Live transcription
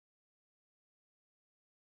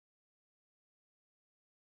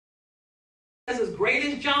as great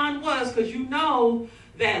as John was, because you know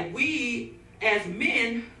that we as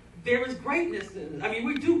men, there is greatness in it. I mean,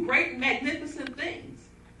 we do great, magnificent things.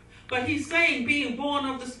 But he's saying being born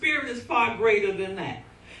of the Spirit is far greater than that.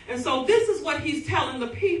 And so this is what he's telling the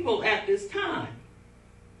people at this time.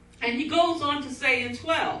 And he goes on to say in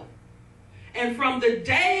 12, and from the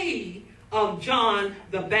day of John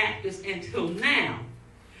the Baptist until now,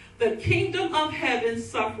 the kingdom of heaven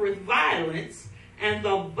suffereth violence, and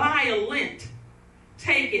the violent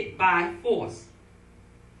take it by force.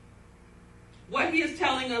 What he is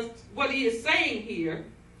telling us, what he is saying here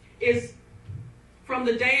is from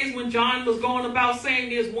the days when John was going about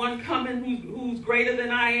saying there's one coming who's greater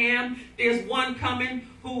than I am, there's one coming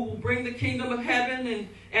who will bring the kingdom of heaven, and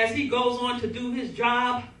as he goes on to do his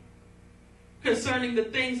job concerning the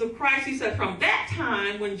things of Christ, he said from that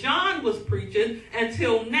time when John was preaching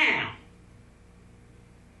until now,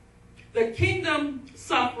 the kingdom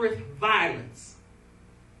suffereth violence,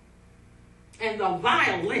 and the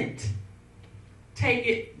violent take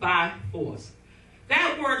it by force.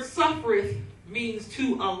 That word suffereth means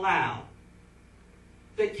to allow.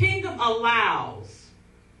 The kingdom allows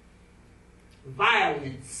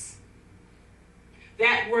violence.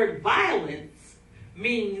 That word violence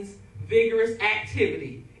means vigorous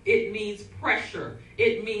activity. It means pressure.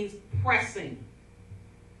 It means pressing.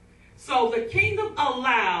 So the kingdom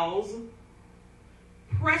allows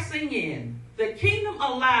pressing in. The kingdom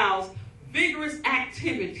allows vigorous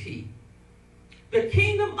activity. The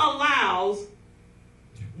kingdom allows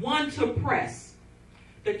one to press.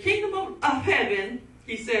 The kingdom of heaven,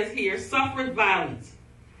 he says here, suffereth violence,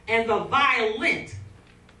 and the violent.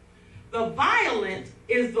 The violent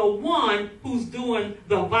is the one who's doing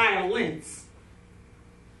the violence.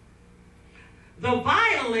 The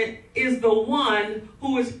violent is the one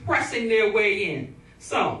who is pressing their way in.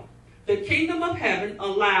 So, the kingdom of heaven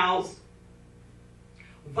allows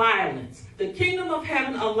violence. The kingdom of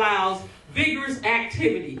heaven allows vigorous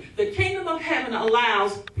activity. The kingdom of heaven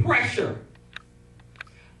allows pressure.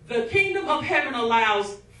 The kingdom of heaven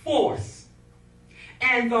allows force.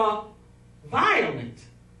 And the violent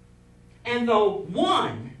and the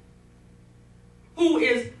one who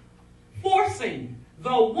is forcing,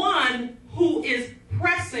 the one who is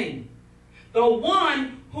pressing, the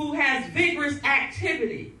one who has vigorous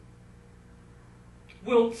activity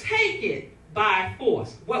will take it by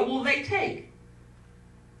force. What will they take?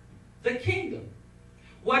 The kingdom.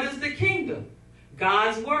 What is the kingdom?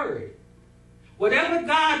 God's word. Whatever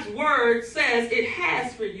God's word says, it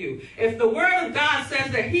has for you. If the word of God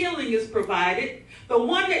says that healing is provided, the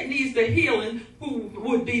one that needs the healing, who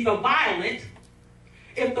would be the violent,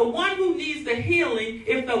 if the one who needs the healing,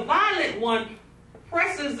 if the violent one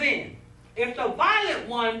presses in, if the violent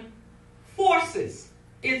one forces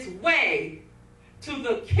its way to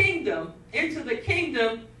the kingdom, into the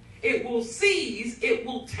kingdom, it will seize, it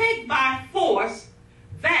will take by force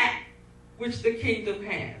that which the kingdom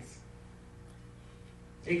has.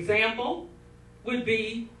 Example would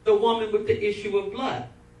be the woman with the issue of blood.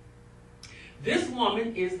 This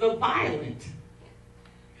woman is the violent.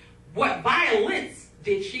 What violence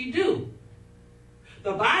did she do?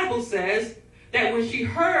 The Bible says that when she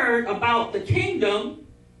heard about the kingdom,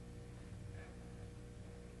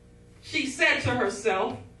 she said to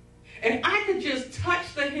herself, if I could just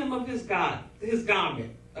touch the hem of his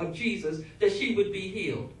garment of Jesus, that she would be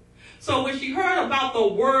healed. So when she heard about the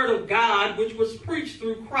word of God, which was preached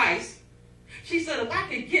through Christ, she said, if I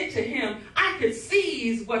could get to him, I could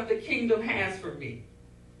seize what the kingdom has for me.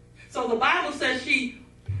 So the Bible says she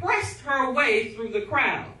pressed her way through the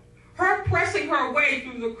crowd. Her pressing her way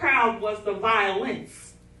through the crowd was the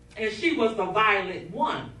violence. And she was the violent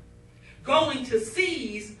one, going to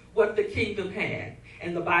seize what the kingdom had.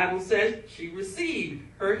 And the Bible says she received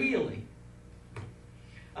her healing.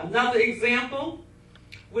 Another example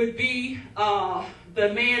would be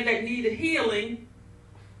the man that needed healing,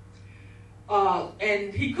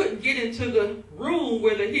 and he couldn't get into the room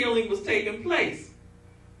where the healing was taking place.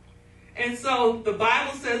 And so the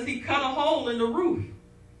Bible says he cut a hole in the roof.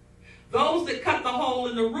 Those that cut the hole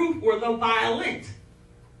in the roof were the violent.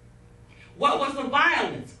 What was the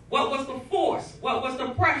violence? What was the force? What was the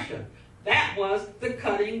pressure? That was the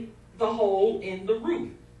cutting the hole in the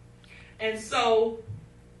roof. And so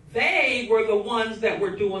they were the ones that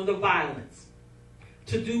were doing the violence.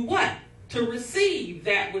 To do what? To receive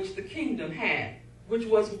that which the kingdom had, which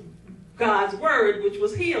was God's word, which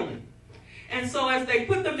was healing. And so as they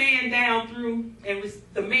put the man down through, and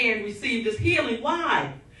the man received his healing,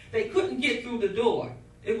 why? They couldn't get through the door.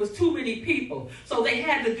 It was too many people. So they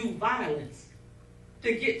had to do violence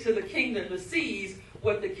to get to the kingdom, to seize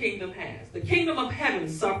what the kingdom has. The kingdom of heaven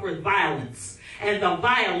suffereth violence, and the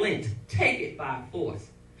violent take it by force.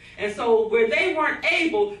 And so where they weren't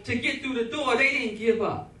able to get through the door, they didn't give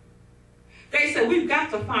up. They said, we've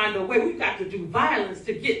got to find a way. We've got to do violence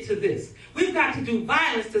to get to this. We've got to do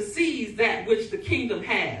violence to seize that which the kingdom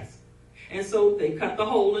has. And so they cut the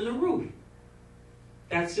hole in the roof.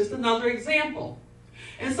 That's just another example.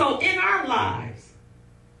 And so in our lives,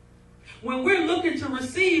 when we're looking to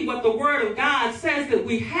receive what the Word of God says that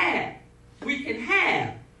we can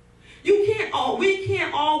have, we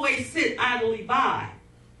can't always sit idly by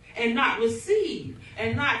and not receive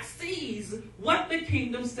and not seize what the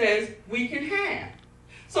kingdom says we can have.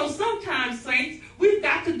 So sometimes, saints, we've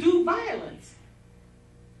got to do violence.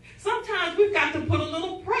 Sometimes we've got to put a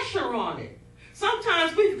little pressure on it.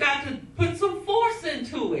 Sometimes we've got to put some force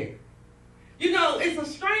into it. You know, it's a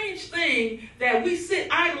strange thing that we sit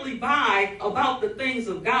idly by about the things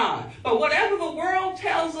of God. But whatever the world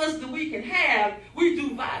tells us that we can have, we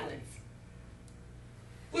do violence.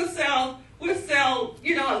 We'll sell,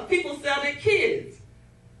 you know, people sell their kids.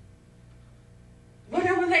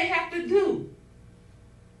 Whatever they have to do.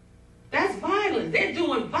 That's violence. They're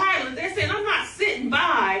doing violence. They're saying, I'm not sitting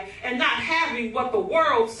by and not having what the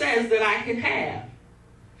world says that I can have.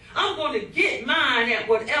 I'm going to get mine at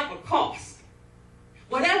whatever cost.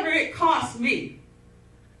 Whatever it costs me,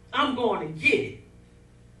 I'm going to get it.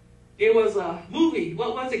 There was a movie,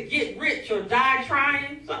 what was it? Get Rich or Die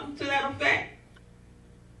Trying, something to that effect.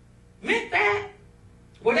 Meant that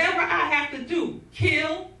whatever I have to do,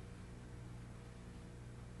 kill,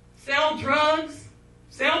 sell drugs,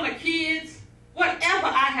 sell my kids, whatever I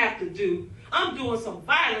have to do, I'm doing some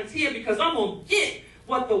violence here because I'm going to get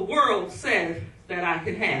what the world says that I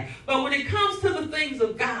can have. But when it comes to the things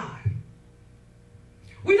of God,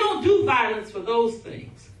 we don't do violence for those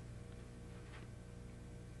things.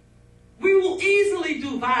 We will easily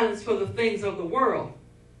do violence for the things of the world.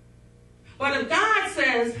 But if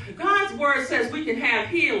God's word says we can have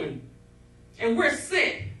healing, and we're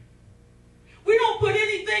sick, we don't put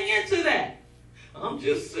anything into that. I'm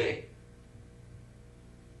just sick.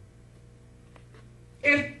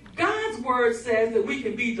 If God's word says that we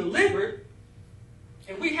can be delivered,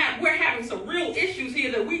 and we're having some real issues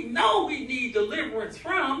here that we know we need deliverance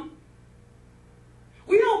from,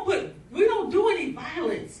 we don't do any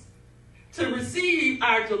violence to receive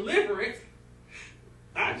our deliverance.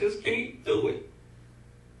 I just can't do it.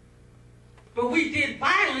 But we did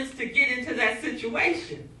violence to get into that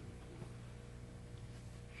situation.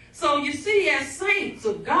 So you see, as saints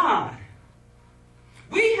of God,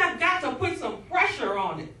 we have got to put some pressure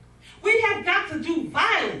on it. We have got to do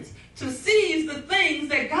violence to seize the things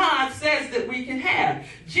that God says that we can have.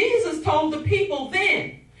 Jesus told the people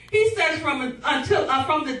then, he says from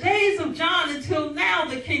the days of John until now,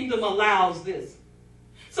 the kingdom allows this.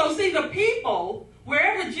 So see, the people,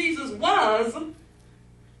 wherever Jesus was,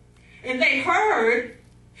 and they heard,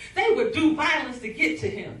 they would do violence to get to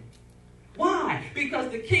him. Why? Because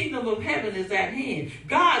the kingdom of heaven is at hand.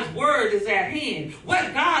 God's word is at hand.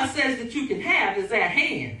 What God says that you can have is at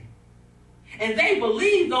hand. And they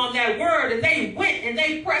believed on that word, and they went and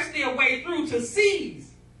they pressed their way through to seize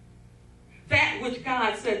that which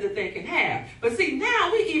God said that they can have. But see,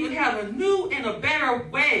 now we even have a new and a better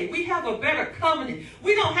way. We have a better covenant.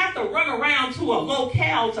 We don't have to run around to a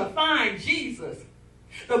locale to find Jesus.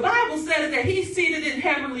 The Bible says that he's seated in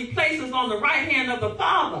heavenly places on the right hand of the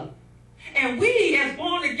Father. And we, as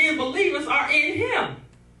born-again believers, are in him.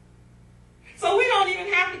 So we don't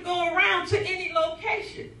even have to go around to any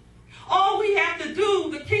location. All we have to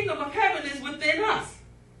do, the kingdom of heaven is within us.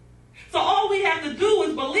 So all we have to do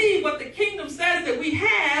is believe what the kingdom says that we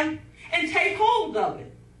have and take hold of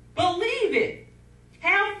it. Believe it.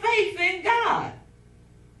 Have faith in God.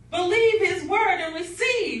 Believe his word and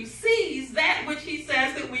seize that which he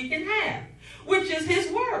says that we can have, which is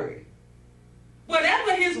his word.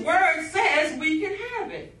 Whatever his word says, we can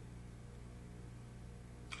have it.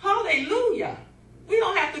 Hallelujah. We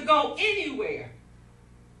don't have to go anywhere.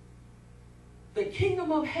 The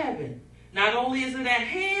kingdom of heaven, not only is it at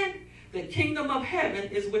hand, the kingdom of heaven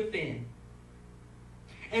is within.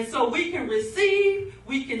 And so we can receive,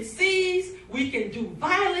 we can seize, we can do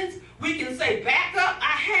violence, we can say, back up,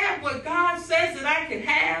 I have what God says that I can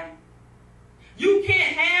have. You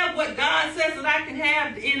can't have what God says that I can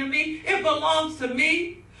have, the enemy. It belongs to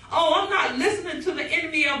me. Oh, I'm not listening to the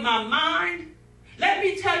enemy of my mind. Let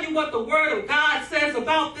me tell you what the word of God says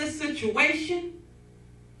about this situation.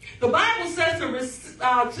 The Bible says to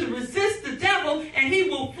resist the devil and he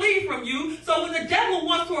will flee from you. So when the devil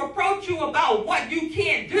wants to approach you about what you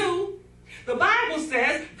can't do, the Bible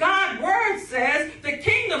says, God's word says, the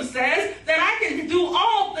kingdom says that I can do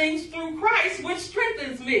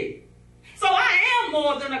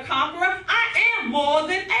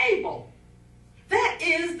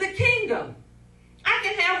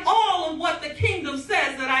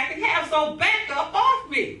so back up off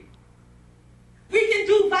me. We can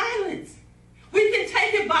do violence. We can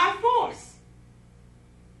take it by force.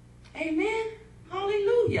 Amen.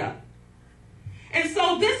 Hallelujah. And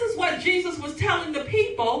so this is what Jesus was telling the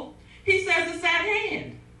people. He says it's at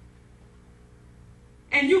hand.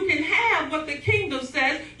 And you can have what the kingdom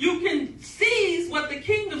says. You can seize what the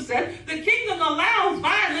kingdom says. The kingdom allows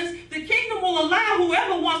violence. The kingdom will allow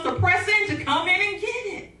whoever wants to press in to come in and get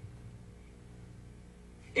it.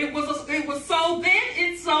 It was so then,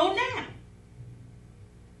 it's so now.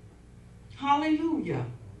 Hallelujah.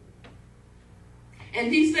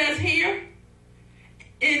 And he says here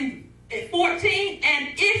in 14, and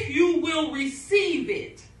if you will receive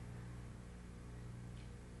it,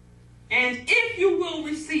 and if you will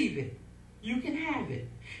receive it, you can have it.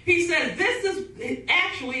 He says this is,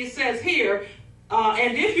 actually it says here,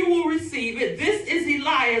 and if you will receive it, this is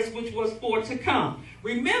Elias which was for to come.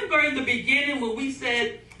 Remember in the beginning when we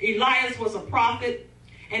said Elias was a prophet,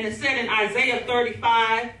 and it said in Isaiah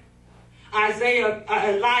 35,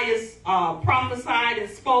 Elias prophesied and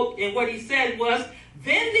spoke, and what he said was,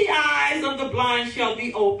 then the eyes of the blind shall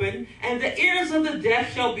be opened, and the ears of the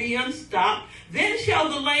deaf shall be unstopped. Then shall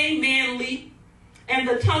the lame man leap, and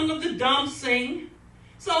the tongue of the dumb sing.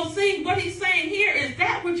 So see, what he's saying here is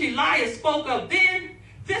that which Elias spoke of then,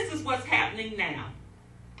 this is what's happening now.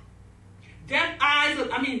 Deaf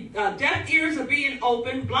ears are being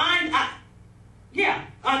opened,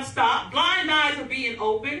 unstopped. Blind eyes are being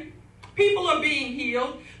opened. People are being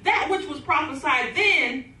healed. That which was prophesied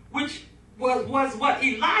then, which was what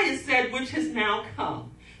Elias said, which has now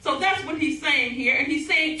come. So that's what he's saying here. And he's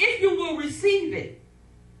saying, if you will receive it.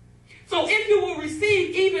 So if you will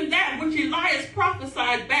receive even that which Elias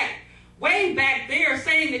prophesied way back there,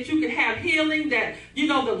 saying that you could have healing, that,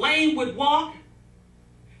 the lame would walk.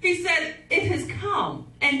 He said, it has come,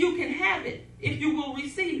 and you can have it if you will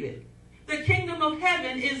receive it. The kingdom of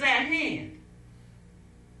heaven is at hand.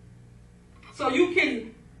 So you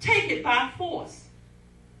can take it by force.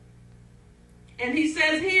 And he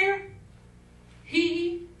says here,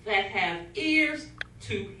 he that have ears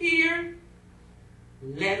to hear,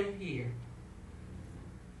 let him hear.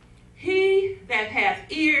 He that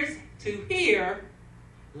hath ears to hear,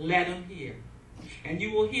 let him hear. And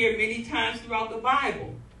you will hear many times throughout the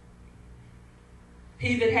Bible,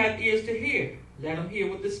 he that hath ears to hear, let him hear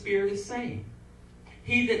what the Spirit is saying.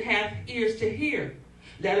 He that hath ears to hear,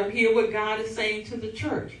 let him hear what God is saying to the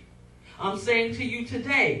church. I'm saying to you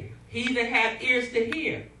today, he that hath ears to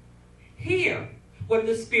hear what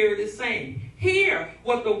the Spirit is saying. Hear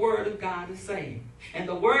what the Word of God is saying. And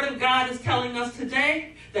the Word of God is telling us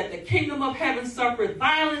today that the kingdom of heaven suffereth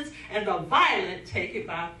violence, and the violent take it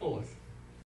by force.